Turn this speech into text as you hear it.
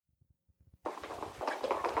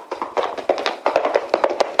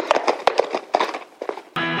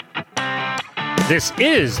This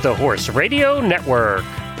is the Horse Radio Network.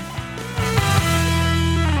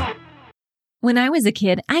 When I was a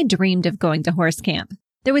kid, I dreamed of going to horse camp.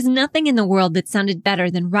 There was nothing in the world that sounded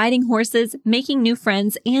better than riding horses, making new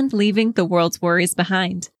friends, and leaving the world's worries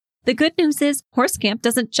behind. The good news is horse camp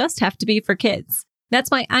doesn't just have to be for kids.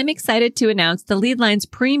 That's why I'm excited to announce the Leadline's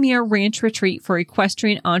premier ranch retreat for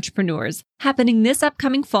equestrian entrepreneurs, happening this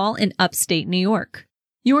upcoming fall in upstate New York.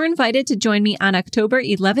 You're invited to join me on October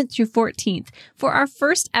 11th through 14th for our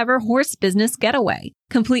first ever horse business getaway,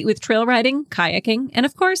 complete with trail riding, kayaking, and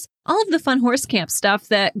of course, all of the fun horse camp stuff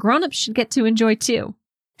that grown-ups should get to enjoy too.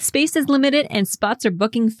 Space is limited and spots are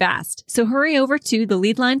booking fast, so hurry over to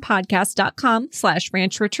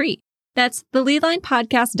theleadlinepodcast.com/ranch retreat. That's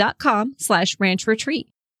theleadlinepodcast.com/ranch retreat,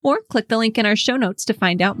 or click the link in our show notes to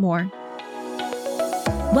find out more.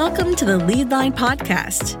 Welcome to the Leadline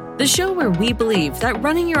Podcast, the show where we believe that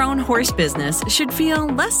running your own horse business should feel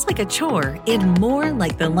less like a chore and more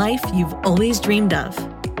like the life you've always dreamed of.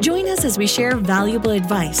 Join us as we share valuable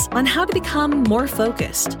advice on how to become more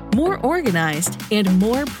focused, more organized, and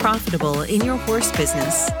more profitable in your horse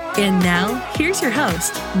business. And now, here's your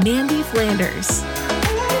host, Mandy Flanders.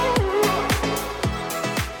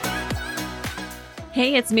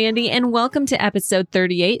 Hey, it's Mandy, and welcome to episode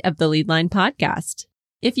 38 of the Leadline Podcast.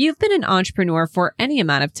 If you've been an entrepreneur for any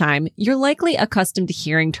amount of time, you're likely accustomed to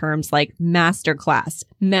hearing terms like masterclass,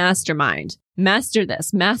 mastermind, master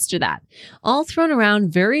this, master that, all thrown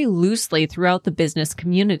around very loosely throughout the business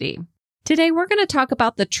community. Today, we're going to talk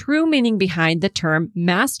about the true meaning behind the term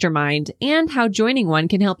mastermind and how joining one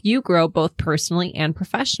can help you grow both personally and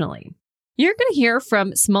professionally. You're going to hear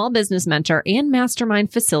from small business mentor and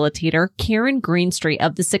mastermind facilitator, Karyn Greenstreet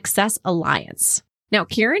of the Success Alliance. Now,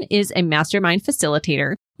 Karyn is a mastermind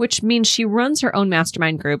facilitator, which means she runs her own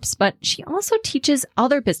mastermind groups, but she also teaches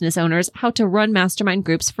other business owners how to run mastermind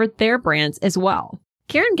groups for their brands as well.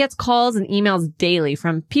 Karyn gets calls and emails daily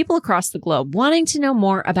from people across the globe wanting to know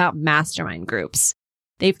more about mastermind groups.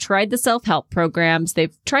 They've tried the self-help programs,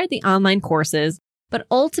 they've tried the online courses, but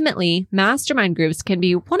ultimately, mastermind groups can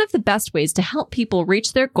be one of the best ways to help people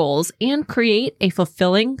reach their goals and create a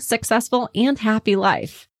fulfilling, successful, and happy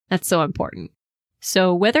life. That's so important.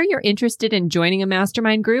 So whether you're interested in joining a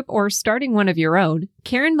mastermind group or starting one of your own,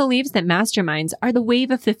 Karyn believes that masterminds are the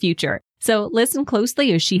wave of the future. So listen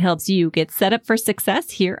closely as she helps you get set up for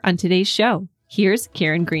success here on today's show. Here's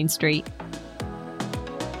Karyn Greenstreet.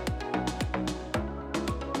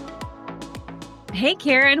 Hey,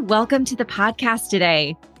 Karyn, welcome to the podcast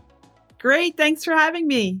today. Great. Thanks for having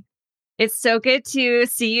me. It's so good to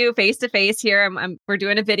see you face to face here. We're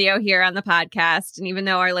doing a video here on the podcast. And even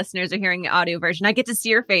though our listeners are hearing the audio version, I get to see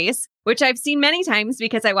your face, which I've seen many times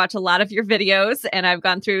because I watch a lot of your videos and I've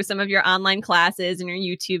gone through some of your online classes and your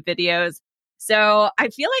YouTube videos. So I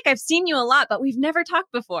feel like I've seen you a lot, but we've never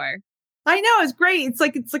talked before. I know. It's great. It's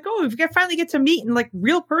like, oh, we finally get to meet in like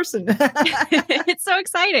real person. It's so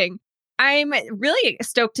exciting. I'm really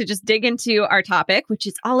stoked to just dig into our topic, which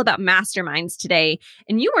is all about masterminds today.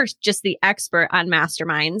 And you are just the expert on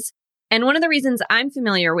masterminds. And one of the reasons I'm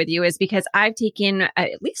familiar with you is because I've taken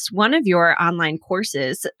at least one of your online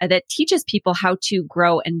courses that teaches people how to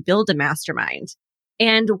grow and build a mastermind.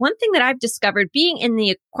 And one thing that I've discovered being in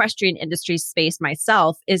the equestrian industry space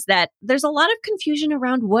myself is that there's a lot of confusion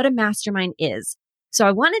around what a mastermind is. So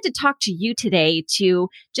I wanted to talk to you today to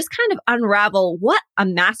just kind of unravel what a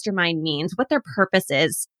mastermind means, what their purpose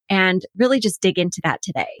is, and really just dig into that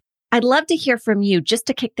today. I'd love to hear from you just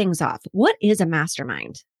to kick things off. What is a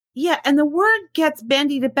mastermind? Yeah. And the word gets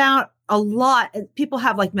bandied about a lot. People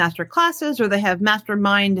have like master classes or they have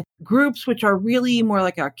mastermind groups, which are really more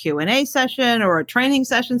like a Q&A session or a training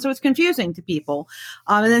session. So it's confusing to people.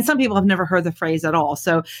 And then some people have never heard the phrase at all.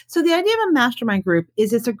 So the idea of a mastermind group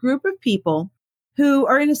is it's a group of people who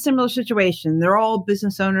are in a similar situation. They're all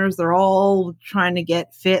business owners. They're all trying to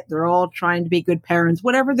get fit. They're all trying to be good parents,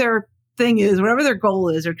 whatever their thing is, whatever their goal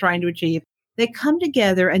is they're trying to achieve. They come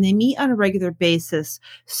together and they meet on a regular basis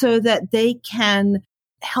so that they can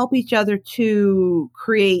help each other to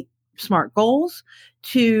create smart goals,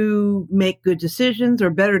 to make good decisions or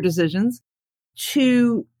better decisions,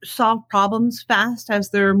 to solve problems fast as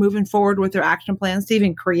they're moving forward with their action plans, to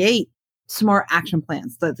even create smart action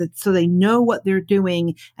plans so they know what they're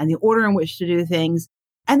doing and the order in which to do things.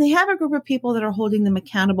 And they have a group of people that are holding them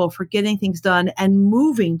accountable for getting things done and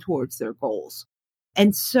moving towards their goals.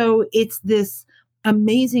 And so it's this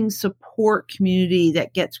amazing support community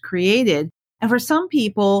that gets created. And for some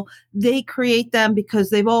people, they create them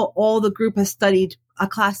because they've all the group has studied a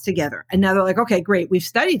class together. And now they're like, okay, great. We've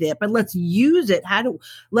studied it, but let's use it.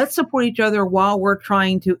 Let's support each other while we're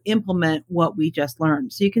trying to implement what we just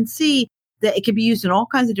learned. So you can see that it can be used in all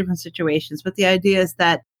kinds of different situations. But the idea is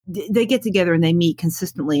that they get together and they meet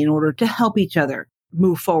consistently in order to help each other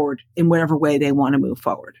move forward in whatever way they want to move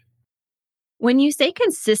forward. When you say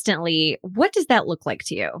consistently, what does that look like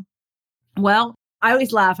to you? Well, I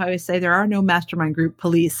always laugh. I always say there are no mastermind group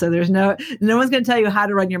police. So there's no one's going to tell you how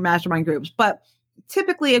to run your mastermind groups. But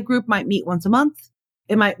typically a group might meet once a month.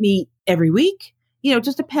 It might meet every week. It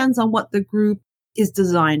just depends on what the group is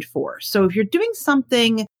designed for. So if you're doing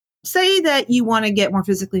something, say that you want to get more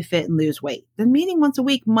physically fit and lose weight, then meeting once a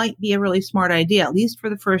week might be a really smart idea, at least for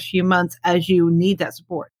the first few months as you need that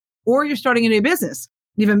support. Or you're starting a new business.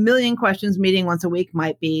 You have a million questions, meeting once a week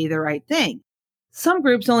might be the right thing. Some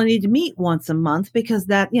groups only need to meet once a month because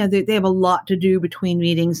they have a lot to do between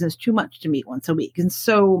meetings and it's too much to meet once a week. And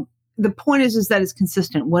so the point is that it's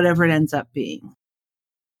consistent, whatever it ends up being.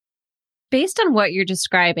 Based on what you're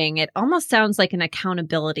describing, it almost sounds like an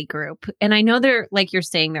accountability group. And I know like you're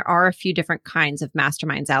saying, there are a few different kinds of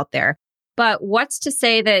masterminds out there. But what's to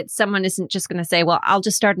say that someone isn't just going to say, well, I'll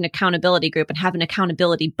just start an accountability group and have an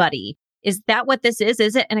accountability buddy? Is that what this is?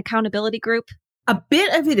 Is it an accountability group? A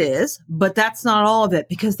bit of it is, but that's not all of it,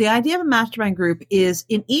 because the idea of a mastermind group is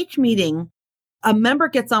in each meeting, a member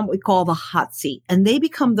gets on what we call the hot seat, and they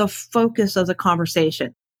become the focus of the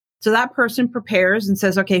conversation. So that person prepares and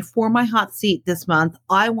says, okay, for my hot seat this month,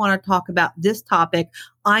 I want to talk about this topic.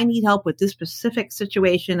 I need help with this specific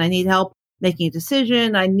situation. I need help making a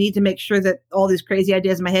decision. I need to make sure that all these crazy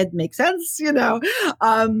ideas in my head make sense,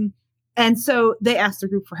 And so they ask the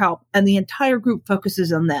group for help, and the entire group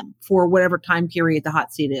focuses on them for whatever time period the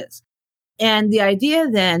hot seat is. And the idea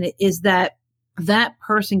then is that that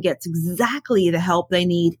person gets exactly the help they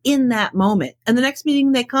need in that moment. And the next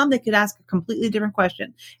meeting they come, they could ask a completely different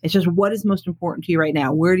question. It's just, what is most important to you right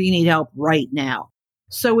now? Where do you need help right now?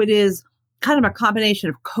 So it is kind of a combination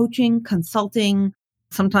of coaching, consulting,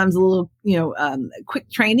 sometimes a little, quick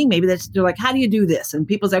training. Maybe they're like, how do you do this? And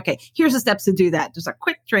people say, okay, here's the steps to do that. Just a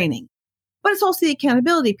quick training. But it's also the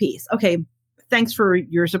accountability piece. Okay, thanks for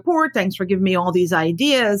your support. Thanks for giving me all these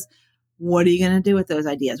ideas. What are you going to do with those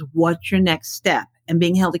ideas? What's your next step? And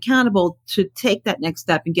being held accountable to take that next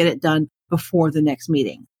step and get it done before the next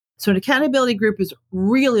meeting. So an accountability group is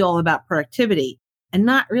really all about productivity and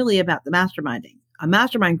not really about the masterminding. A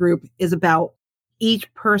mastermind group is about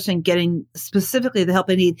each person getting specifically the help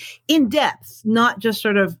they need in depth, not just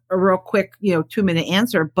sort of a real quick, 2-minute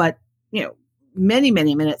answer, but, many,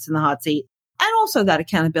 many minutes in the hot seat. And also that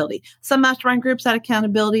accountability. Some mastermind groups, that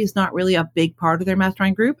accountability is not really a big part of their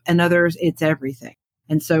mastermind group, and others, it's everything.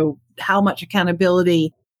 And so how much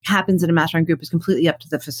accountability happens in a mastermind group is completely up to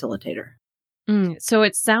the facilitator. So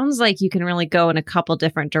it sounds like you can really go in a couple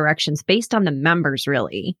different directions based on the members,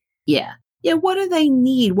 really. Yeah. Yeah. What do they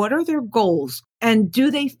need? What are their goals? And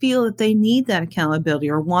do they feel that they need that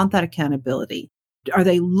accountability or want that accountability? Are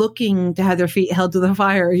they looking to have their feet held to the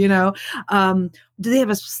fire? Do they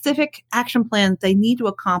have a specific action plan that they need to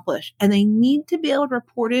accomplish? And they need to be able to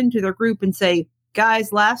report into their group and say,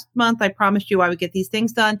 guys, last month I promised you I would get these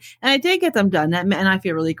things done. And I did get them done. And I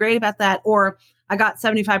feel really great about that. Or I got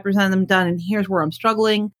 75% of them done. And here's where I'm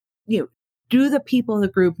struggling. Do the people in the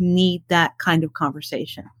group need that kind of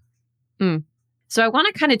conversation? So I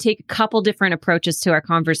want to kind of take a couple different approaches to our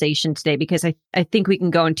conversation today, because I think we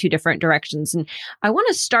can go in two different directions. And I want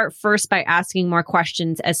to start first by asking more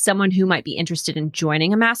questions as someone who might be interested in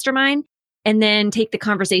joining a mastermind, and then take the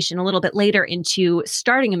conversation a little bit later into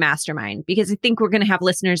starting a mastermind, because I think we're going to have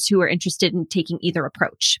listeners who are interested in taking either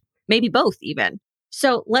approach, maybe both even.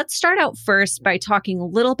 So let's start out first by talking a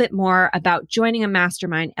little bit more about joining a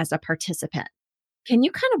mastermind as a participant. Can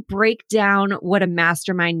you kind of break down what a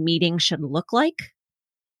mastermind meeting should look like?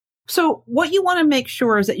 So what you want to make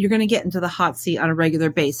sure is that you're going to get into the hot seat on a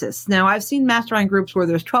regular basis. Now, I've seen mastermind groups where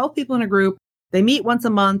there's 12 people in a group. They meet once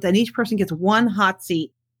a month and each person gets one hot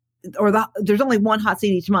seat, or there's only one hot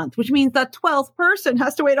seat each month, which means the 12th person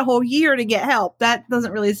has to wait a whole year to get help. That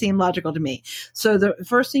doesn't really seem logical to me. So the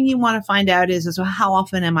first thing you want to find out is how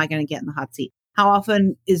often am I going to get in the hot seat? How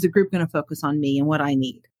often is the group going to focus on me and what I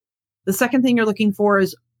need? The second thing you're looking for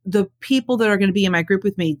is the people that are going to be in my group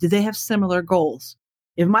with me. Do they have similar goals?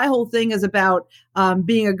 If my whole thing is about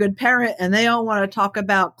being a good parent and they all want to talk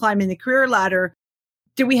about climbing the career ladder,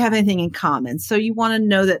 do we have anything in common? So you want to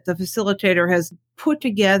know that the facilitator has put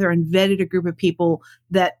together and vetted a group of people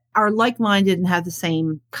that are like-minded and have the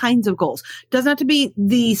same kinds of goals. Doesn't have to be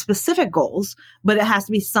the specific goals, but it has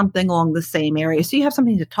to be something along the same area. So you have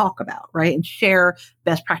something to talk about, right? And share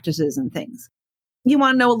best practices and things. You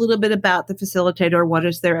want to know a little bit about the facilitator. What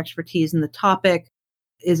is their expertise in the topic?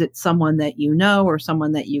 Is it someone that you know or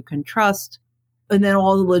someone that you can trust? And then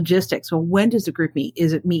all the logistics. Well, when does the group meet?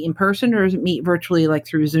 Is it meet in person or is it meet virtually like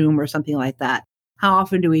through Zoom or something like that? How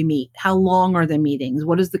often do we meet? How long are the meetings?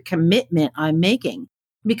 What is the commitment I'm making?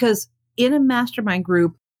 Because in a mastermind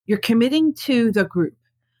group, you're committing to the group.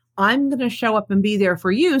 I'm going to show up and be there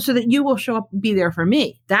for you so that you will show up and be there for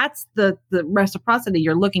me. That's the reciprocity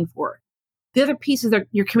you're looking for. The other piece is that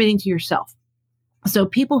you're committing to yourself. So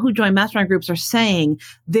people who join mastermind groups are saying,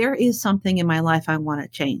 there is something in my life I want to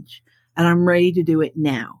change and I'm ready to do it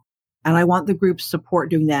now. And I want the group's support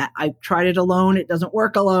doing that. I've tried it alone. It doesn't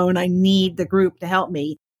work alone. I need the group to help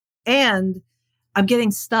me. And I'm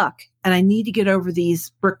getting stuck and I need to get over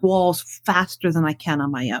these brick walls faster than I can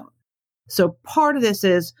on my own. So part of this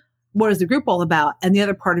is, what is the group all about? And the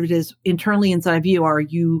other part of it is internally inside of you, are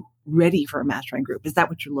you ready for a mastermind group? Is that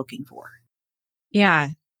what you're looking for? Yeah.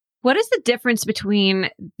 What is the difference between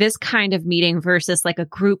this kind of meeting versus like a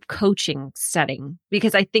group coaching setting?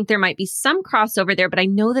 Because I think there might be some crossover there, but I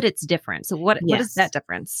know that it's different. So what is that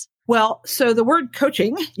difference? Well, so the word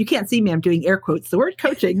coaching, you can't see me, I'm doing air quotes. The word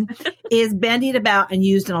coaching is bandied about and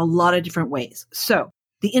used in a lot of different ways. So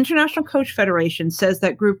the International Coach Federation says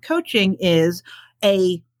that group coaching is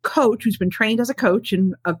a coach who's been trained as a coach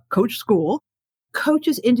in a coach school,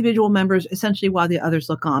 coaches individual members essentially while the others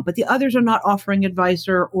look on, but the others are not offering advice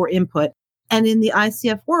or input. And in the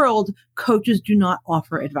ICF world, coaches do not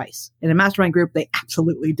offer advice. In a mastermind group, they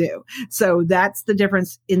absolutely do. So that's the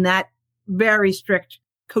difference in that very strict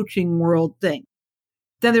coaching world thing.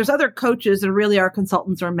 Then there's other coaches that really are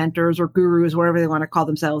consultants or mentors or gurus, whatever they want to call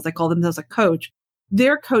themselves. They call themselves a coach.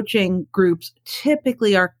 Their coaching groups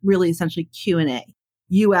typically are really essentially Q&A.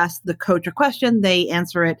 You ask the coach a question, they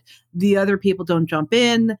answer it. The other people don't jump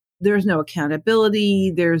in. There's no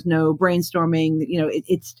accountability. There's no brainstorming.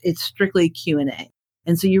 It's strictly Q&A.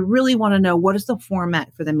 And so you really want to know, what is the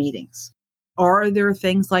format for the meetings? Are there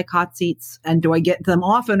things like hot seats? And do I get to them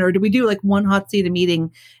often? Or do we do like one hot seat a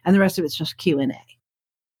meeting and the rest of it's just Q&A?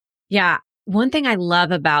 Yeah. One thing I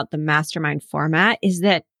love about the mastermind format is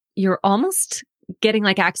that you're almost getting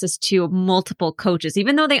like access to multiple coaches,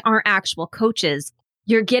 even though they aren't actual coaches.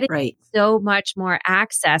 You're getting so much more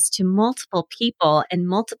access to multiple people and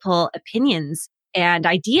multiple opinions and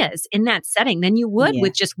ideas in that setting than you would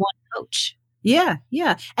with just one coach. Yeah.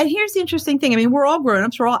 Yeah. And here's the interesting thing. I mean, we're all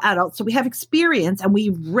grown-ups, we're all adults. So we have experience and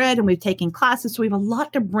we've read and we've taken classes. So we have a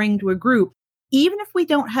lot to bring to a group, even if we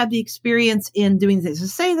don't have the experience in doing things. So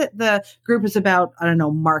say that the group is about,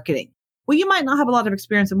 marketing. Well, you might not have a lot of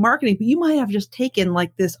experience in marketing, but you might have just taken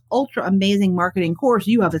like this ultra amazing marketing course.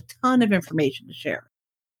 You have a ton of information to share.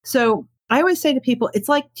 So I always say to people, it's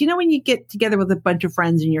like, do you know when you get together with a bunch of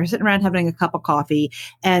friends and you're sitting around having a cup of coffee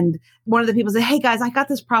and one of the people says, hey guys, I got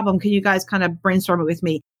this problem. Can you guys kind of brainstorm it with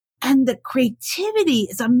me? And the creativity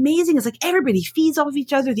is amazing. It's like everybody feeds off of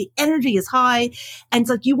each other. The energy is high. And it's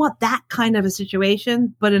like, you want that kind of a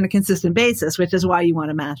situation, but in a consistent basis, which is why you want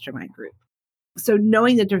a mastermind group. So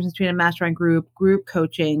knowing the difference between a mastermind group, group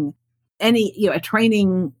coaching, a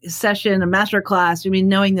training session, a master class,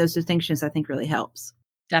 knowing those distinctions, I think really helps.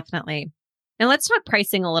 Definitely. And let's talk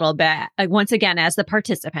pricing a little bit. Once again, as the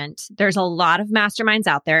participant, there's a lot of masterminds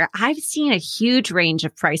out there. I've seen a huge range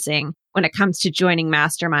of pricing when it comes to joining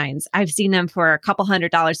masterminds. I've seen them for a couple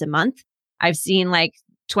 $100s a month. I've seen like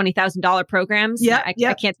 $20,000 programs. I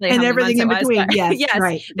can't tell you and how everything many months in it was, between. but Yes,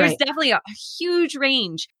 right. There's definitely a huge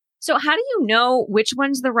range. So how do you know which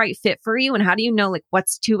one's the right fit for you? And how do you know like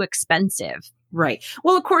what's too expensive? Right.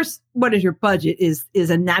 Well, of course, what is your budget is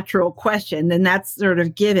a natural question, and that's sort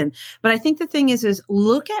of given. But I think the thing is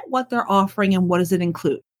look at what they're offering and what does it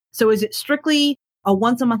include? So is it strictly a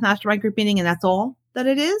once a month mastermind group meeting and that's all that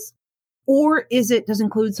it is? Or does it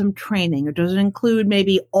include some training, or does it include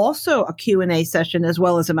maybe also a Q&A session as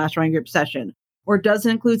well as a mastermind group session? Or does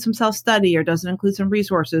it include some self-study, or does it include some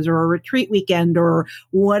resources or a retreat weekend or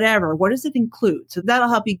whatever? What does it include? So that'll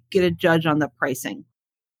help you get a judge on the pricing.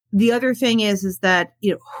 The other thing is that,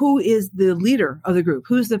 who is the leader of the group?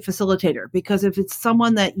 Who's the facilitator? Because if it's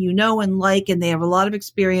someone that you know and like, and they have a lot of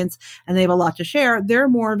experience and they have a lot to share, they're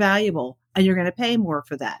more valuable and you're going to pay more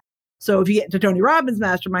for that. So if you get into Tony Robbins'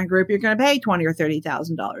 mastermind group, you're going to pay $20,000 or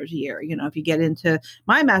 $30,000 a year. If you get into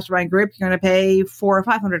my mastermind group, you're going to pay $400 or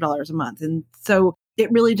 $500 a month. And so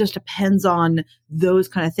it really just depends on those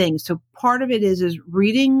kind of things. So part of it is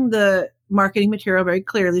reading the marketing material very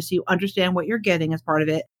clearly so you understand what you're getting as part of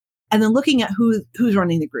it. And then looking at who's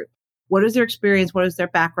running the group. What is their experience? What is their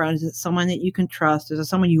background? Is it someone that you can trust? Is it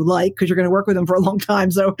someone you like? Because you're going to work with them for a long time.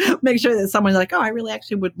 So make sure that someone's like, oh, I really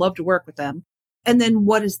actually would love to work with them. And then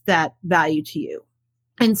what is that value to you?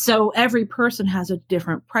 And so every person has a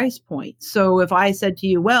different price point. So if I said to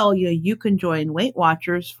you, well, you can join Weight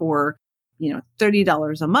Watchers for,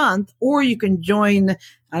 $30 a month, or you can join,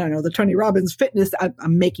 I don't know, the Tony Robbins Fitness.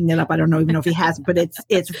 I'm making it up. I don't even know if he has it, but it's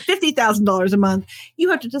 $50,000 a month. You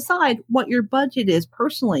have to decide what your budget is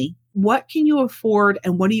personally. What can you afford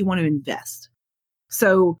and what do you want to invest?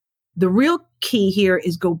 So the real key here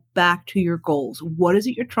is go back to your goals. What is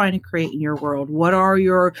it you're trying to create in your world?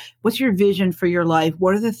 What's your vision for your life?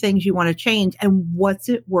 What are the things you want to change? And what's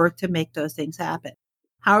it worth to make those things happen?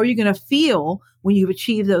 How are you going to feel when you've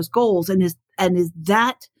achieved those goals? And is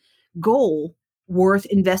that goal worth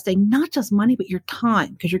investing not just money, but your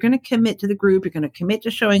time? Because you're going to commit to the group. You're going to commit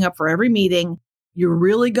to showing up for every meeting. You're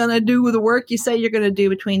really going to do the work you say you're going to do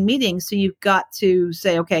between meetings. So you've got to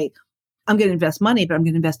say, okay, I'm going to invest money, but I'm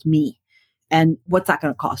going to invest me. And what's that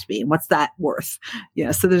going to cost me? And what's that worth?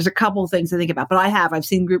 So there's a couple of things to think about. But I've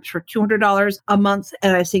seen groups for $200 a month,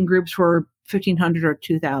 and I've seen groups for $1,500 or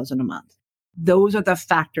 $2,000 a month. Those are the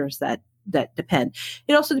factors that depend.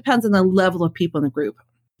 It also depends on the level of people in the group.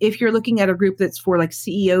 If you're looking at a group that's for like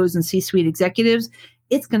CEOs and C-suite executives,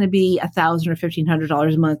 it's going to be $1,000 or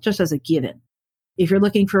 $1,500 a month, just as a given. If you're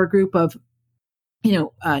looking for a group of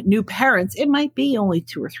new parents, it might be only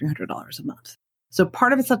 $200 or $300 a month. So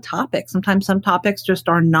part of it's a topic. Sometimes some topics just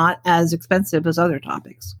are not as expensive as other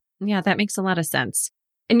topics. Yeah, that makes a lot of sense.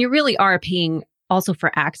 And you really are paying also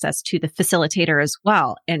for access to the facilitator as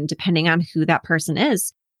well. And depending on who that person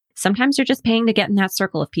is, sometimes you're just paying to get in that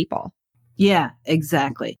circle of people. Yeah,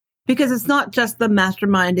 exactly. Because it's not just the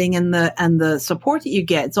masterminding and the support that you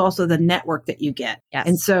get, it's also the network that you get. Yes.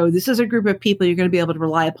 And so this is a group of people you're going to be able to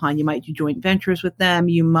rely upon. You might do joint ventures with them.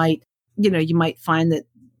 You might find that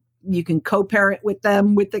you can co-parent with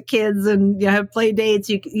them, with the kids, and have play dates.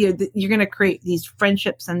 You're going to create these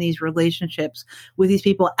friendships and these relationships with these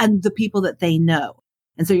people and the people that they know.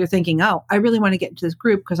 And so you're thinking, oh, I really want to get into this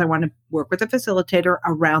group because I want to work with a facilitator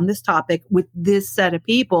around this topic with this set of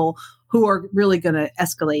people who are really going to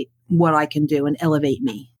escalate what I can do and elevate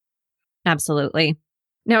me. Absolutely.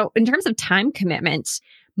 Now, in terms of time commitment,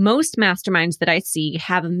 most masterminds that I see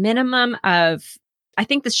have a minimum of, I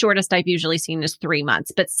think the shortest I've usually seen is 3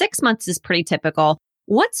 months, but 6 months is pretty typical.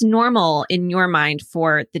 What's normal in your mind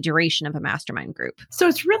for the duration of a mastermind group? So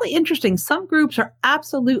it's really interesting. Some groups are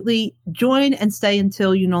absolutely join and stay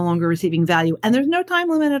until you're no longer receiving value. And there's no time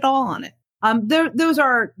limit at all on it. Those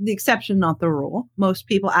are the exception, not the rule. Most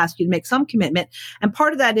people ask you to make some commitment. And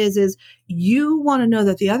part of that is you want to know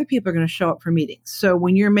that the other people are going to show up for meetings. So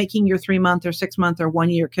when you're making your 3 month or 6 month or 1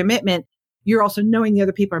 year commitment, you're also knowing the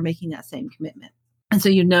other people are making that same commitment. And so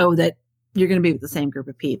you know that you're going to be with the same group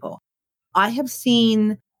of people. I have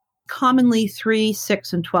seen commonly 3,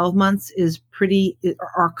 6, and 12 months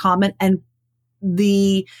are common. And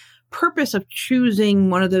the purpose of choosing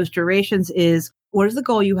one of those durations is, what is the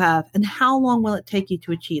goal you have and how long will it take you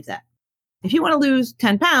to achieve that? If you want to lose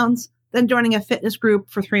 10 pounds, then joining a fitness group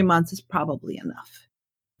for 3 months is probably enough.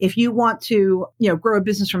 If you want to, grow a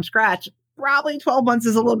business from scratch, probably 12 months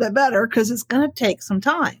is a little bit better because it's going to take some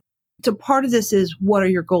time. So part of this is, what are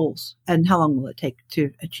your goals and how long will it take to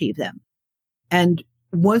achieve them? And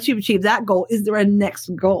once you've achieved that goal, is there a next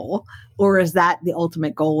goal, or is that the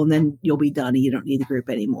ultimate goal and then you'll be done and you don't need the group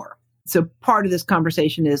anymore? So part of this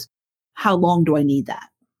conversation is, how long do I need that?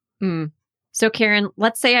 So Karyn,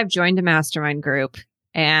 let's say I've joined a mastermind group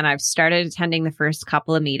and I've started attending the first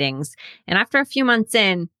couple of meetings. And after a few months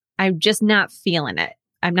in, I'm just not feeling it.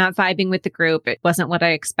 I'm not vibing with the group. It wasn't what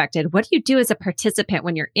I expected. What do you do as a participant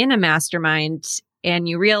when you're in a mastermind and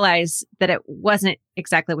you realize that it wasn't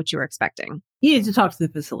exactly what you were expecting? You need to talk to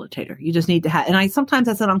the facilitator. You just need to have, and sometimes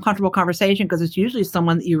that's an uncomfortable conversation because it's usually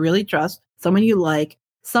someone that you really trust, someone you like,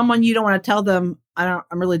 someone you don't want to tell them, I'm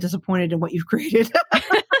really disappointed in what you've created. But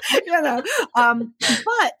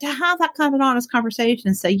to have that kind of an honest conversation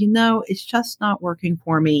and say, it's just not working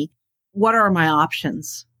for me. What are my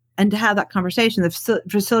options? And to have that conversation, the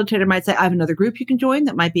facilitator might say, I have another group you can join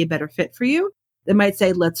that might be a better fit for you. They might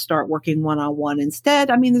say, let's start working one-on-one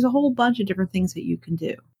instead. I mean, there's a whole bunch of different things that you can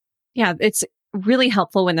do. Yeah, it's really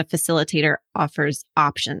helpful when the facilitator offers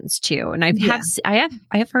options too. And I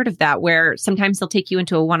have heard of that, where sometimes they'll take you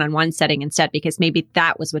into a one-on-one setting instead because maybe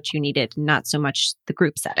that was what you needed, not so much the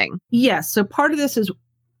group setting. Yes. So part of this is,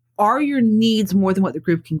 are your needs more than what the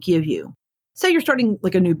group can give you? Say you're starting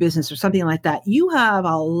like a new business or something like that. You have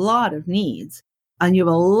a lot of needs and you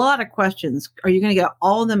have a lot of questions. Are you going to get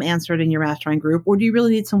all of them answered in your mastermind group? Or do you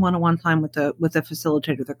really need some one-on-one time with the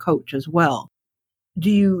facilitator, the coach as well? Do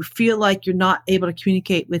you feel like you're not able to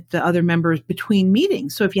communicate with the other members between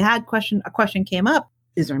meetings? So if you had a question came up,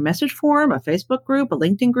 is there a message forum, a Facebook group, a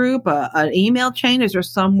LinkedIn group, an email chain? Is there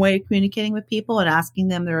some way of communicating with people and asking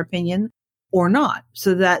them their opinion? or not.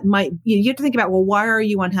 So that might, you have to think about, well, why are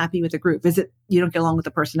you unhappy with the group? Is it you don't get along with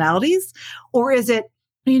the personalities? Or is it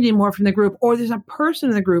you need more from the group? Or there's a person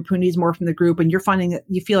in the group who needs more from the group and you're finding that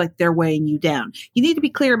you feel like they're weighing you down. You need to be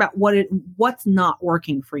clear about what's not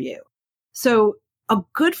working for you. So a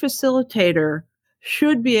good facilitator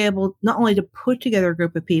should be able not only to put together a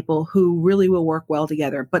group of people who really will work well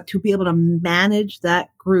together, but to be able to manage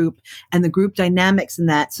that group and the group dynamics in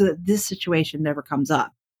that so that this situation never comes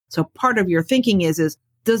up. So part of your thinking is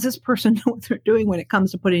does this person know what they're doing when it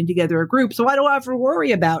comes to putting together a group? So I don't have to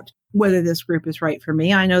worry about whether this group is right for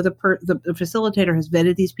me. I know the facilitator has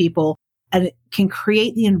vetted these people and it can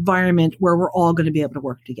create the environment where we're all going to be able to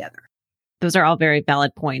work together. Those are all very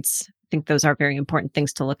valid points. I think those are very important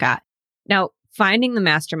things to look at. Now, finding the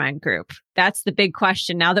mastermind group, that's the big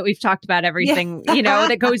question. Now that we've talked about everything,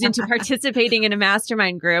 that goes into participating in a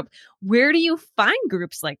mastermind group, where do you find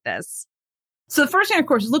groups like this? So the first thing, of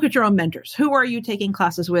course, is look at your own mentors. Who are you taking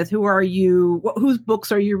classes with? Who are you? Whose books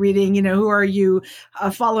are you reading? Who are you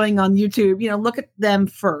following on YouTube? Look at them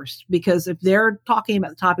first, because if they're talking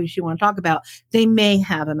about the topics you want to talk about, they may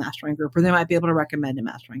have a mastermind group or they might be able to recommend a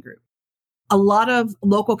mastermind group. A lot of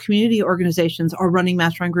local community organizations are running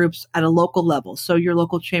mastermind groups at a local level. So your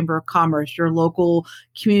local chamber of commerce, your local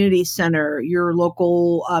community center, your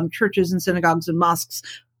local churches and synagogues and mosques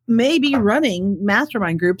may be running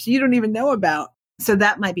mastermind groups you don't even know about. So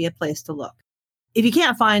that might be a place to look. If you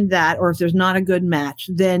can't find that, or if there's not a good match,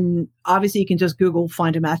 then obviously you can just Google,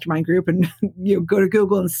 find a mastermind group and go to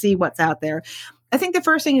Google and see what's out there. I think the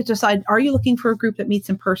first thing is decide, are you looking for a group that meets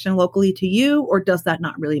in person locally to you, or does that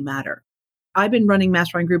not really matter? I've been running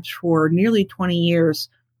mastermind groups for nearly 20 years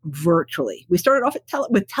virtually. We started off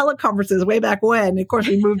with teleconferences way back when. Of course,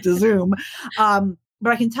 we moved to Zoom.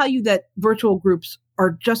 But I can tell you that virtual groups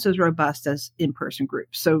are just as robust as in-person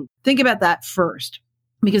groups. So think about that first,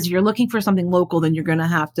 because if you're looking for something local, then you're going to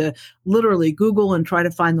have to literally Google and try to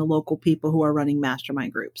find the local people who are running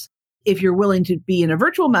mastermind groups. If you're willing to be in a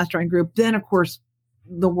virtual mastermind group, then of course,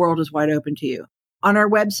 the world is wide open to you. On our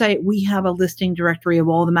website, we have a listing directory of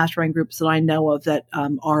all the mastermind groups that I know of that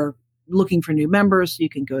are looking for new members. You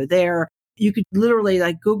can go there. You could literally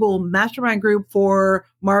Google mastermind group for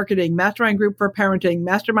marketing, mastermind group for parenting,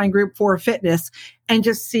 mastermind group for fitness, and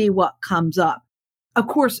just see what comes up. Of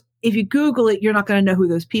course, if you Google it, you're not going to know who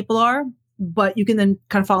those people are, but you can then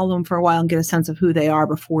kind of follow them for a while and get a sense of who they are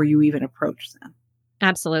before you even approach them.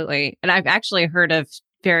 Absolutely. And I've actually heard of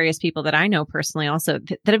various people that I know personally also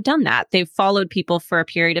that have done that. They've followed people for a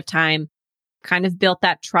period of time, kind of built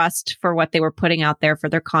that trust for what they were putting out there for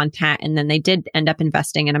their content. And then they did end up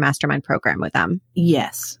investing in a mastermind program with them.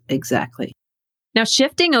 Yes, exactly. Now,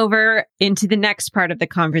 shifting over into the next part of the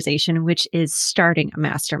conversation, which is starting a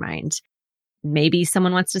mastermind. Maybe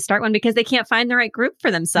someone wants to start one because they can't find the right group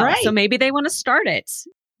for themselves. Right. So maybe they want to start it.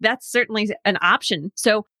 That's certainly an option.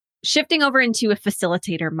 So shifting over into a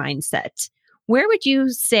facilitator mindset, where would you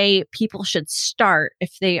say people should start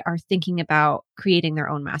if they are thinking about creating their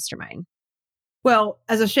own mastermind? Well,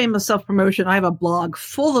 as a shameless self-promotion, I have a blog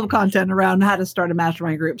full of content around how to start a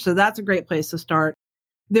mastermind group. So that's a great place to start.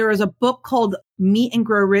 There is a book called Meet and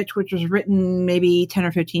Grow Rich, which was written maybe 10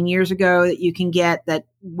 or 15 years ago that you can get that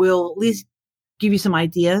will at least give you some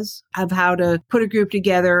ideas of how to put a group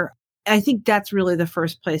together. I think that's really the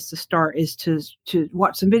first place to start, is to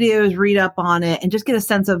watch some videos, read up on it, and just get a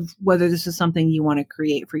sense of whether this is something you want to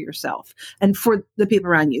create for yourself and for the people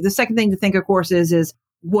around you. The second thing to think, of course, is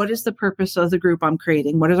what is the purpose of the group I'm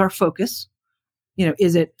creating? What is our focus?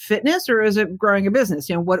 Is it fitness or is it growing a business?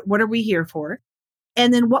 What are we here for?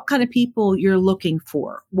 And then what kind of people you're looking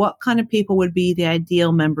for? What kind of people would be the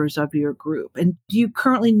ideal members of your group? And do you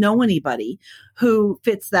currently know anybody who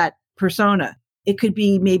fits that persona? It could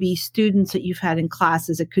be maybe students that you've had in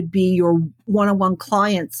classes. It could be your one-on-one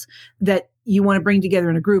clients that you want to bring together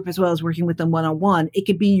in a group as well as working with them one-on-one. It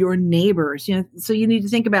could be your neighbors. So you need to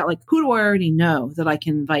think about who do I already know that I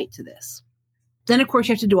can invite to this? Then, of course,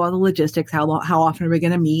 you have to do all the logistics. How often are we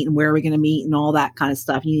going to meet and where are we going to meet and all that kind of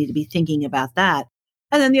stuff. You need to be thinking about that.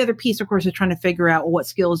 And then the other piece, of course, is trying to figure out, what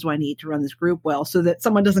skills do I need to run this group well, so that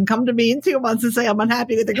someone doesn't come to me in 2 months and say, I'm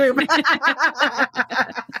unhappy with the group.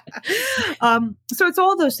 So it's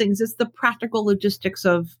all those things. It's the practical logistics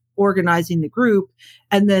of organizing the group.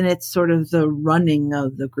 And then it's sort of the running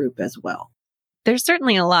of the group as well. There's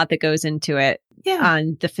certainly a lot that goes into it Yeah.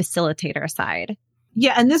 on the facilitator side.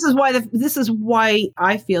 Yeah, and this is why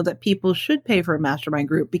I feel that people should pay for a mastermind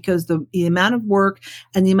group, because the amount of work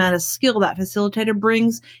and the amount of skill that facilitator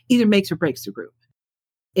brings either makes or breaks the group.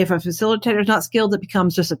 If a facilitator is not skilled, it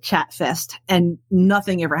becomes just a chat fest and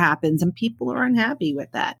nothing ever happens, and people are unhappy with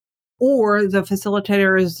that. or the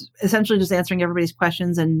facilitator is essentially just answering everybody's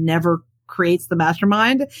questions and never creates the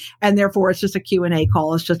mastermind. And therefore it's just a Q&A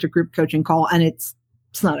call. It's just a group coaching call, and it's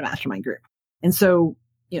not a mastermind group. And so,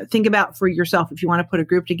 think about for yourself, if you want to put a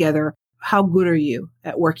group together, how good are you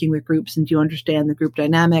at working with groups? And do you understand the group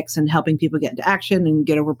dynamics and helping people get into action and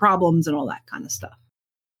get over problems and all that kind of stuff?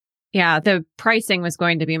 Yeah, the pricing was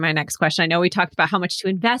going to be my next question. I know we talked about how much to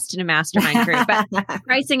invest in a mastermind group, but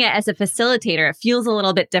pricing it as a facilitator, it feels a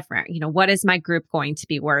little bit different. What is my group going to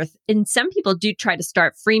be worth? And some people do try to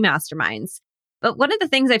start free masterminds. But one of the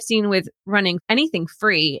things I've seen with running anything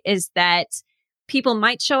free is that people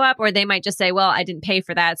might show up, or they might just say, well, I didn't pay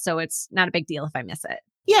for that, so it's not a big deal if I miss it.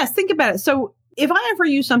 Yes, think about it. So if I offer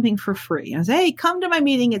you something for free, I say, hey, come to my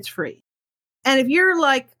meeting, it's free. And if you're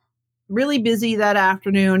like really busy that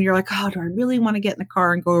afternoon, you're like, oh, do I really want to get in the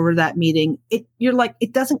car and go over to that meeting? You're like,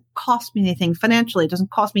 it doesn't cost me anything financially. It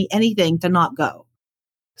doesn't cost me anything to not go.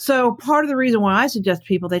 So part of the reason why I suggest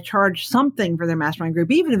people, they charge something for their mastermind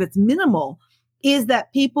group, even if it's minimal, is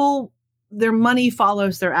that people, their money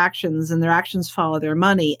follows their actions and their actions follow their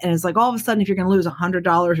money. And it's like all of a sudden, if you're going to lose $100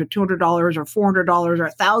 or $200 or $400 or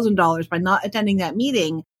 $1,000 by not attending that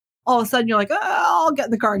meeting, all of a sudden you're like, oh, I'll get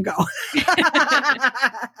in the car and go.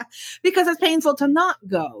 Because it's painful to not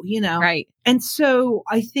go, Right. And so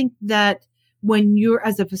I think that when you're,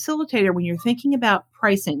 as a facilitator, when you're thinking about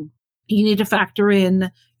pricing, you need to factor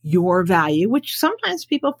in your value, which sometimes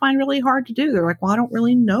people find really hard to do. They're like, well, I don't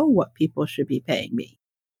really know what people should be paying me.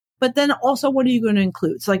 But then also, what are you going to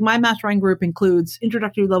include? So like my mastermind group includes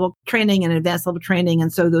introductory level training and advanced level training.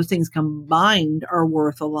 And so those things combined are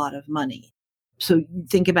worth a lot of money. So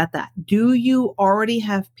think about that. Do you already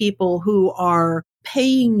have people who are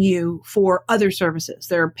paying you for other services?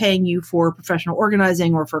 They're paying you for professional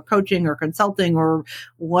organizing or for coaching or consulting or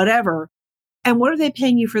whatever. And what are they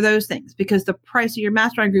paying you for those things? Because the price of your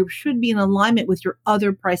mastermind group should be in alignment with your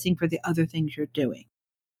other pricing for the other things you're doing.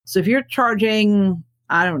 So if you're charging,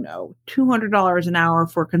 I don't know, $200 an hour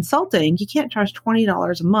for consulting, you can't charge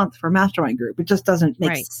 $20 a month for a mastermind group. It just doesn't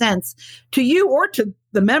make sense to you or to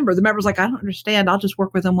the member. The member's like, I don't understand. I'll just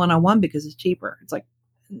work with them one-on-one because it's cheaper. It's like,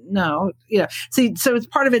 no, See, so it's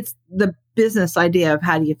part of it's the business idea of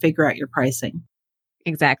how do you figure out your pricing?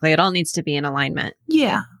 Exactly. It all needs to be in alignment.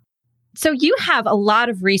 Yeah. So you have a lot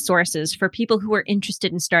of resources for people who are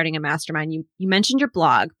interested in starting a mastermind. You mentioned your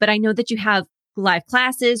blog, but I know that you have live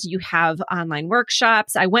classes, you have online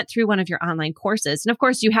workshops. I went through one of your online courses, and of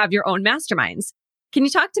course you have your own masterminds. Can you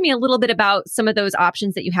talk to me a little bit about some of those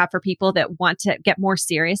options that you have for people that want to get more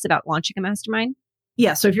serious about launching a mastermind?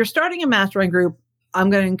 Yeah. So if you're starting a mastermind group, I'm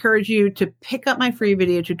going to encourage you to pick up my free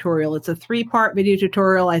video tutorial. It's a 3-part video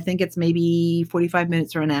tutorial. I think it's maybe 45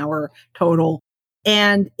 minutes or an hour total.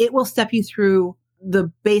 And it will step you through the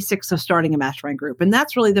basics of starting a mastermind group. And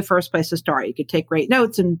that's really the first place to start. You could take great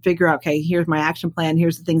notes and figure out, okay, here's my action plan.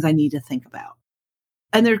 Here's the things I need to think about.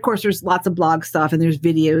 And there, of course, there's lots of blog stuff and there's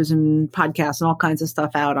videos and podcasts and all kinds of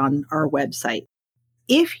stuff out on our website.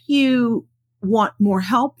 If you want more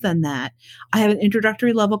help than that, I have an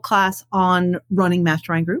introductory level class on running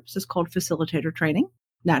mastermind groups. It's called Facilitator Training.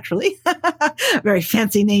 Naturally, very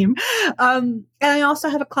fancy name. And I also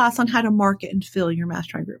have a class on how to market and fill your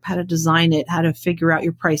mastermind group, how to design it, how to figure out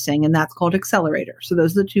your pricing. And that's called Accelerator. So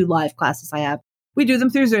those are the 2 live classes I have. We do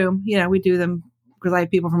them through Zoom. We do them because I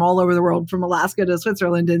have people from all over the world, from Alaska to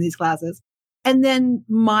Switzerland in these classes. And then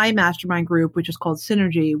my mastermind group, which is called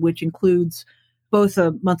Synergy, which includes both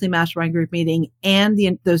a monthly mastermind group meeting and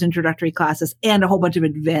those introductory classes and a whole bunch of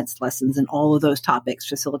advanced lessons in all of those topics: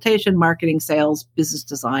 facilitation, marketing, sales, business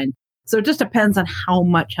design. So it just depends on how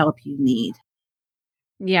much help you need.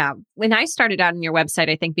 Yeah. When I started out on your website,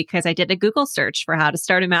 I think because I did a Google search for how to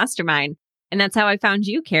start a mastermind. And that's how I found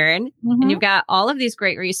you, Karyn. Mm-hmm. And you've got all of these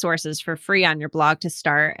great resources for free on your blog to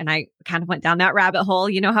start. And I kind of went down that rabbit hole.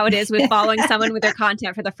 You know how it is with following someone with their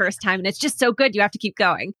content for the first time. And it's just so good. You have to keep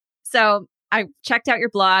going. So I checked out your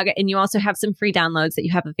blog, and you also have some free downloads that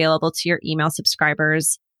you have available to your email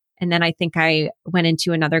subscribers. And then I think I went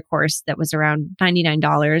into another course that was around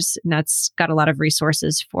 $99, and that's got a lot of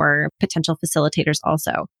resources for potential facilitators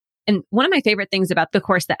also. And one of my favorite things about the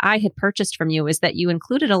course that I had purchased from you is that you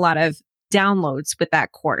included a lot of downloads with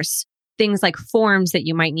that course, things like forms that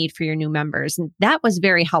you might need for your new members. And that was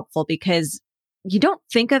very helpful because you don't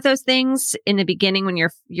think of those things in the beginning when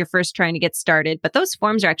you're first trying to get started, but those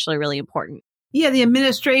forms are actually really important. Yeah, the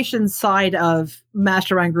administration side of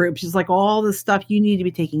mastermind groups is like all the stuff you need to be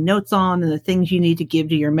taking notes on and the things you need to give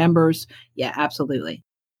to your members. Yeah, absolutely.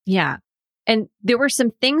 Yeah. And there were some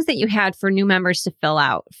things that you had for new members to fill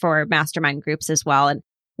out for mastermind groups as well. And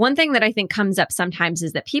One thing that I think comes up sometimes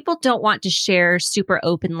is that people don't want to share super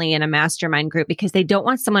openly in a mastermind group because they don't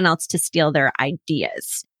want someone else to steal their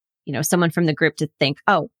ideas. Someone from the group to think,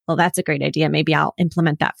 oh, well, that's a great idea. Maybe I'll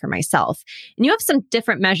implement that for myself. And you have some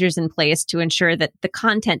different measures in place to ensure that the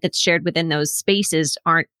content that's shared within those spaces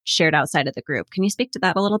aren't shared outside of the group. Can you speak to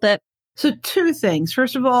that a little bit? So 2 things.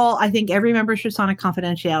 First of all, I think every member should sign a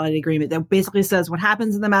confidentiality agreement that basically says what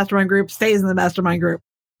happens in the mastermind group stays in the mastermind group.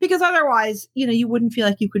 Because otherwise, you wouldn't feel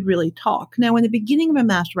like you could really talk. Now, in the beginning of a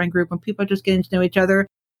mastermind group, when people are just getting to know each other,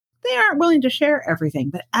 they aren't willing to share everything.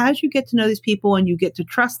 But as you get to know these people and you get to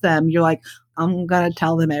trust them, you're like, I'm going to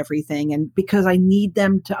tell them everything. And because I need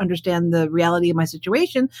them to understand the reality of my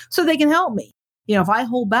situation so they can help me. If I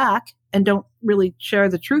hold back and don't really share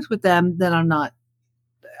the truth with them, then I'm not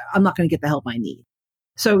going to get the help I need.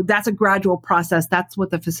 So that's a gradual process. That's what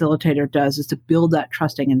the facilitator does, is to build that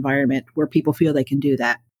trusting environment where people feel they can do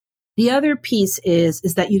that. The other piece is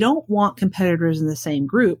that you don't want competitors in the same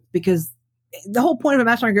group, because the whole point of a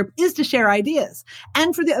mastermind group is to share ideas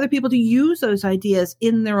and for the other people to use those ideas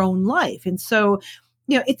in their own life. And so,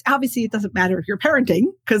 it's obviously, it doesn't matter if you're parenting,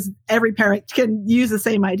 because every parent can use the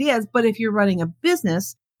same ideas. But if you're running a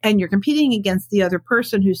business and you're competing against the other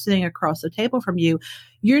person who's sitting across the table from you,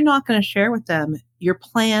 you're not going to share with them your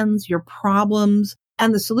plans, your problems,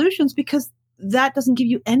 and the solutions, because that doesn't give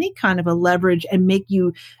you any kind of a leverage and make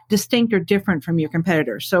you distinct or different from your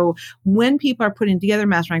competitors. So when people are putting together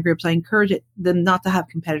mastermind groups, I encourage them not to have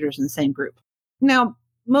competitors in the same group. Now,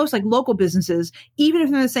 most like local businesses, even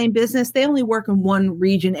if they're in the same business, they only work in one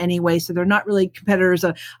region anyway. So they're not really competitors.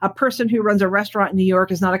 A person who runs a restaurant in New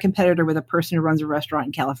York is not a competitor with a person who runs a restaurant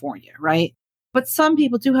in California, right? But some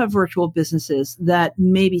people do have virtual businesses that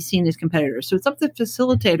may be seen as competitors. So it's up to the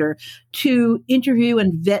facilitator to interview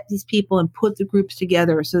and vet these people and put the groups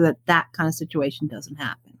together so that that kind of situation doesn't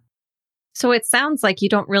happen. So it sounds like you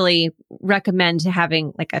don't really recommend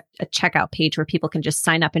having like a checkout page where people can just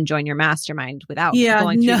sign up and join your mastermind without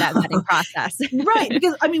going through that vetting process. Right.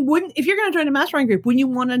 Because if you're going to join a mastermind group, wouldn't you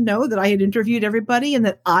want to know that I had interviewed everybody and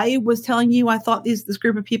that I was telling you I thought this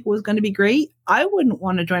group of people was going to be great? I wouldn't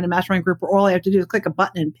want to join a mastermind group where all I have to do is click a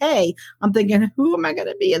button and pay. I'm thinking, who am I going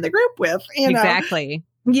to be in the group with? Exactly.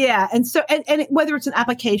 Yeah. And so, and whether it's an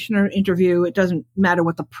application or an interview, it doesn't matter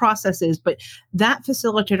what the process is, but that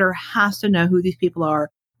facilitator has to know who these people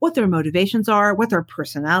are, what their motivations are, what their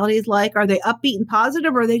personality is like. Are they upbeat and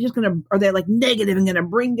positive, or are they just are they like negative and going to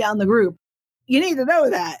bring down the group? You need to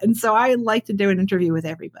know that. And so I like to do an interview with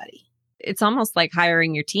everybody. It's almost like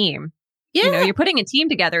hiring your team. Yeah. You're putting a team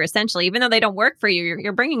together, essentially, even though they don't work for you,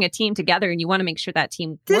 you're bringing a team together, and you want to make sure that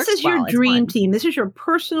team works well. This is your dream team. This is your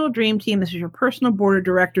personal dream team. This is your personal board of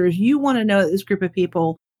directors. You want to know that this group of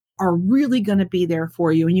people are really going to be there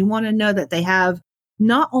for you. And you want to know that they have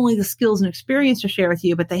not only the skills and experience to share with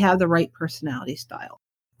you, but they have the right personality style,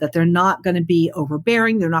 that they're not going to be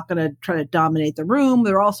overbearing. They're not going to try to dominate the room.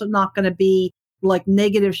 They're also not going to be like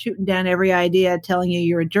negative, shooting down every idea, telling you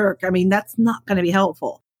you're a jerk. That's not going to be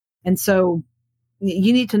helpful. And so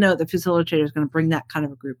you need to know the facilitator is going to bring that kind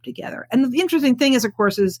of a group together. And the interesting thing is, of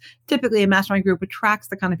course, is typically a mastermind group attracts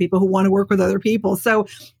the kind of people who want to work with other people. So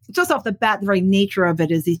just off the bat, the very nature of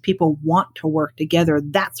it is these people want to work together.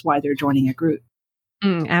 That's why they're joining a group.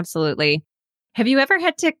 Absolutely. Have you ever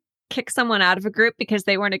had to kick someone out of a group because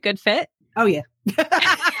they weren't a good fit? Oh, yeah. What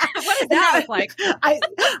does that look like?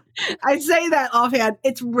 I say that offhand.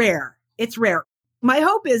 It's rare. It's rare. My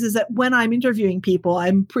hope is that when I'm interviewing people,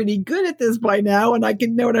 I'm pretty good at this by now and I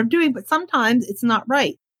can know what I'm doing, but sometimes it's not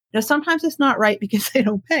right. Now, sometimes it's not right because they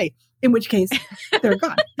don't pay, in which case they're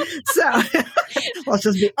gone. So let's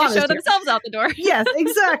just be honest. Show themselves out the door. Yes,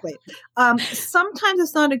 exactly. Sometimes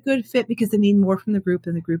it's not a good fit because they need more from the group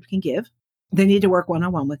than the group can give. They need to work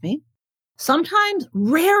one-on-one with me. Sometimes,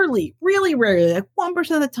 rarely, really rarely, like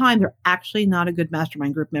 1% of the time, they're actually not a good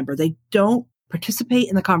mastermind group member. They don't participate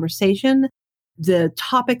in the conversation. The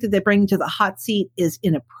topic that they bring to the hot seat is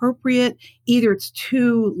inappropriate. Either it's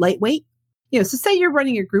too lightweight. So say you're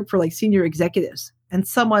running a group for like senior executives and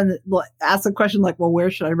someone asks a question like, well, where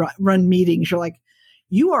should I run meetings? You're like,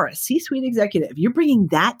 you are a C-suite executive. You're bringing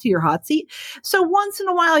that to your hot seat. So once in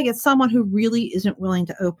a while, I get someone who really isn't willing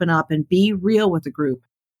to open up and be real with the group.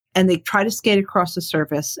 And they try to skate across the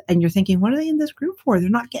surface. And you're thinking, what are they in this group for? They're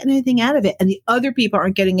not getting anything out of it. And the other people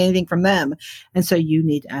aren't getting anything from them. And so you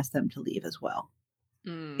need to ask them to leave as well.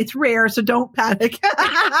 It's rare, so don't panic.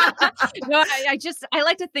 No, I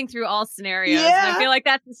like to think through all scenarios. Yeah. And I feel like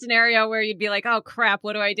that's the scenario where you'd be like, oh, crap,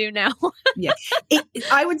 what do I do now? Yeah.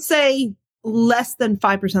 I would say less than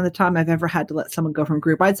 5% of the time I've ever had to let someone go from a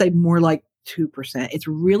group. I'd say more like 2%. It's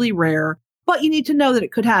really rare. But you need to know that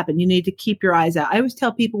it could happen. You need to keep your eyes out. I always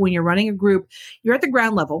tell people when you're running a group, you're at the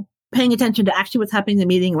ground level, paying attention to actually what's happening in the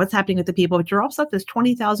meeting, what's happening with the people, but you're also at this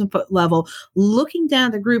 20,000 foot level, looking down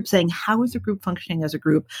at the group saying, how is the group functioning as a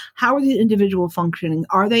group? How are the individual functioning?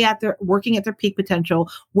 Are they working at their peak potential?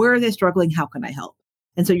 Where are they struggling? How can I help?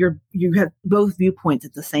 And so you have both viewpoints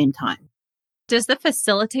at the same time. Does the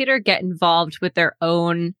facilitator get involved with their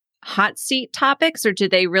own hot seat topics, or do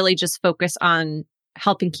they really just focus on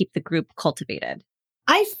helping keep the group cultivated?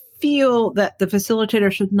 I feel that the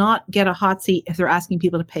facilitator should not get a hot seat if they're asking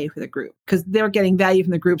people to pay for the group, because they're getting value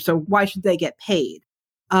from the group. So why should they get paid?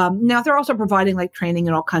 Now, if they're also providing like training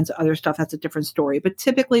and all kinds of other stuff, that's a different story. But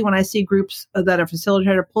typically when I see groups that a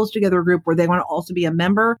facilitator pulls together a group where they want to also be a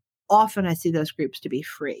member, often I see those groups to be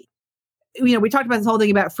free. We talked about this whole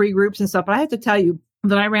thing about free groups and stuff, but I have to tell you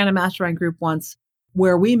that I ran a mastermind group once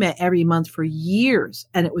where we met every month for years.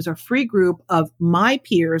 And it was a free group of my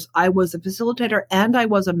peers. I was a facilitator and I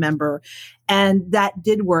was a member. And that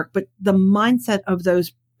did work. But the mindset of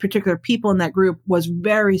those particular people in that group was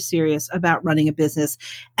very serious about running a business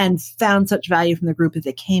and found such value from the group that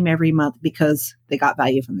they came every month because they got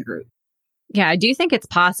value from the group. Yeah, I do think it's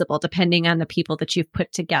possible depending on the people that you've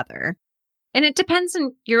put together. And it depends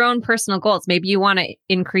on your own personal goals. Maybe you want to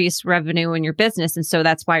increase revenue in your business. And so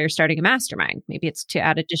that's why you're starting a mastermind. Maybe it's to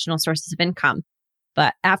add additional sources of income.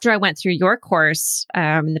 But after I went through your course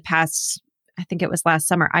in the past, I think it was last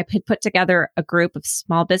summer, I put together a group of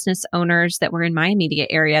small business owners that were in my immediate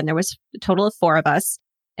area. And there was a total of 4 of us.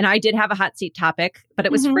 And I did have a hot seat topic, but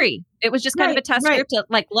it was free. It was just kind of a test group to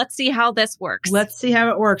let's see how this works. Let's see how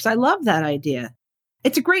it works. I love that idea.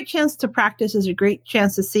 It's a great chance to practice. It's a great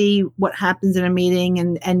chance to see what happens in a meeting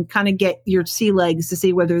and kind of get your sea legs to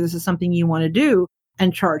see whether this is something you want to do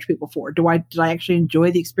and charge people for. Did I actually enjoy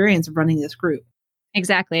the experience of running this group?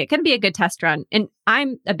 Exactly. It can be a good test run. And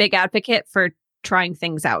I'm a big advocate for trying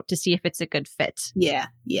things out to see if it's a good fit. Yeah.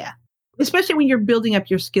 Especially when you're building up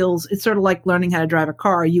your skills. It's sort of like learning how to drive a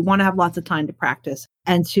car. You want to have lots of time to practice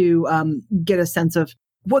and to get a sense of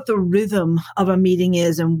what the rhythm of a meeting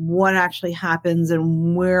is and what actually happens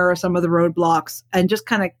and where are some of the roadblocks, and just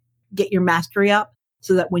kind of get your mastery up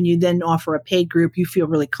so that when you then offer a paid group, you feel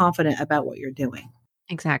really confident about what you're doing.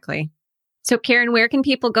 Exactly. So Karyn, where can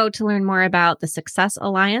people go to learn more about the Success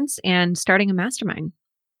Alliance and starting a mastermind?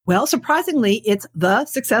 Well, surprisingly, it's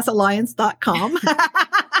thesuccessalliance.com. It's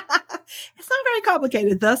not very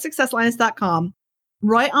complicated. Thesuccessalliance.com.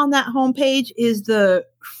 Right on that homepage is the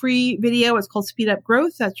free video. It's called Speed Up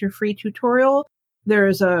Growth. That's your free tutorial.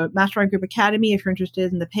 There's a Mastermind Group Academy if you're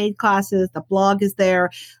interested in the paid classes. The blog is there.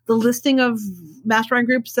 The listing of Mastermind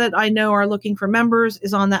groups that I know are looking for members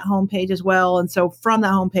is on that homepage as well. And so from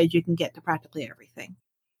that homepage, you can get to practically everything.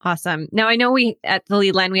 Awesome. Now, I know we at the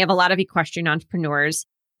Leadline, we have a lot of equestrian entrepreneurs.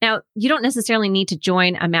 Now, you don't necessarily need to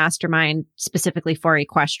join a mastermind specifically for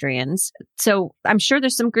equestrians. So I'm sure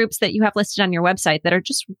there's some groups that you have listed on your website that are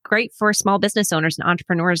just great for small business owners and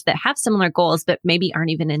entrepreneurs that have similar goals, but maybe aren't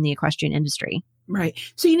even in the equestrian industry. Right.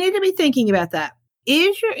 So you need to be thinking about that.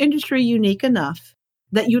 Is your industry unique enough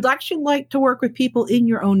that you'd actually like to work with people in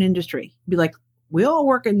your own industry? Be like, we all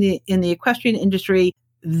work in the equestrian industry.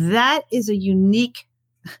 That is a unique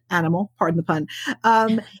animal, pardon the pun.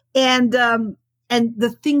 And the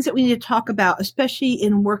things that we need to talk about, especially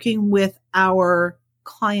in working with our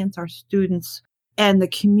clients, our students, and the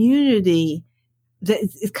community, that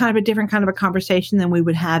it's kind of a different kind of a conversation than we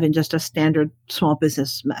would have in just a standard small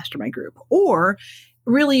business mastermind group. Or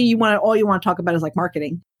really, all you want to talk about is like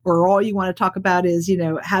marketing, or all you want to talk about is,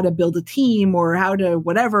 how to build a team or how to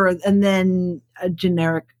whatever. And then a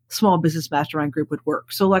generic small business mastermind group would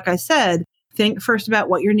work. So like I said, think first about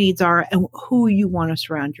what your needs are and who you want to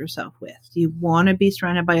surround yourself with. Do you want to be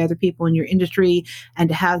surrounded by other people in your industry and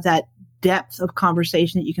to have that depth of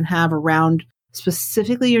conversation that you can have around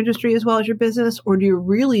specifically your industry as well as your business? Or do you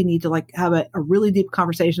really need to have a really deep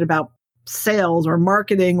conversation about sales or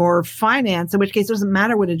marketing or finance, in which case it doesn't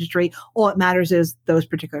matter what industry. All it matters is those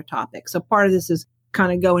particular topics. So part of this is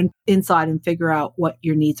kind of going inside and figure out what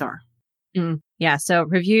your needs are. Yeah. So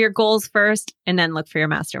review your goals first and then look for your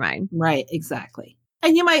mastermind. Right. Exactly.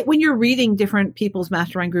 And you might, when you're reading different people's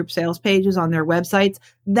mastermind group sales pages on their websites,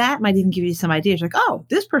 that might even give you some ideas like, oh,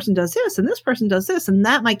 this person does this and this person does this. And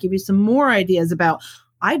that might give you some more ideas about,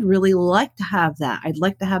 I'd really like to have that. I'd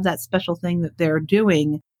like to have that special thing that they're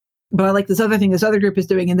doing, but I like this other thing this other group is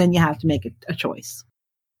doing. And then you have to make a choice.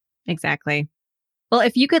 Exactly. Well,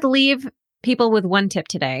 if you could leave people with one tip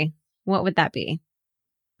today, what would that be?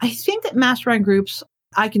 I think that mastermind groups,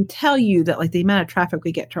 I can tell you that the amount of traffic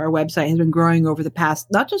we get to our website has been growing over the past,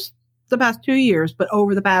 not just the past 2 years, but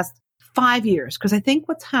over the past 5 years. Because I think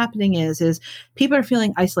what's happening is people are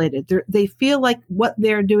feeling isolated. They feel like what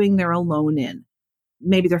they're doing, they're alone in.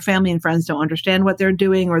 Maybe their family and friends don't understand what they're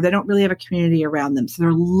doing, or they don't really have a community around them. So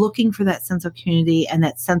they're looking for that sense of community and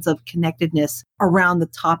that sense of connectedness around the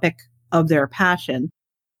topic of their passion.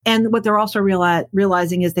 And what they're also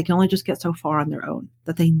realizing is they can only just get so far on their own,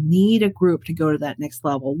 that they need a group to go to that next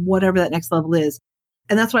level, whatever that next level is.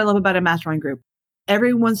 And that's what I love about a mastermind group.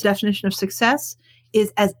 Everyone's definition of success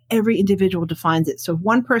is as every individual defines it. So if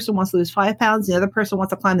one person wants to lose 5 pounds, the other person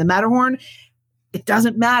wants to climb the Matterhorn, it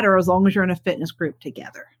doesn't matter as long as you're in a fitness group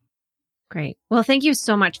together. Great. Well, thank you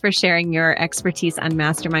so much for sharing your expertise on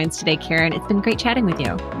masterminds today, Karyn. It's been great chatting with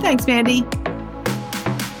you. Thanks, Mandy.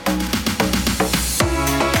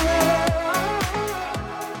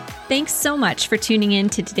 Thanks so much for tuning in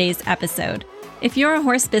to today's episode. If you're a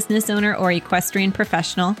horse business owner or equestrian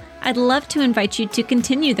professional, I'd love to invite you to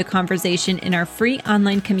continue the conversation in our free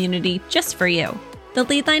online community just for you. The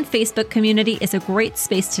Leadline Facebook community is a great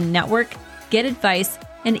space to network, get advice,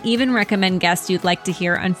 and even recommend guests you'd like to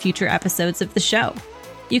hear on future episodes of the show.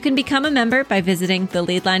 You can become a member by visiting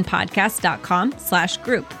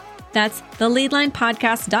theleadlinepodcast.com/group. That's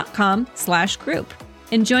theleadlinepodcast.com/group.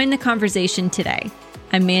 And join the conversation today.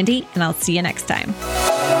 I'm Mandy, and I'll see you next time.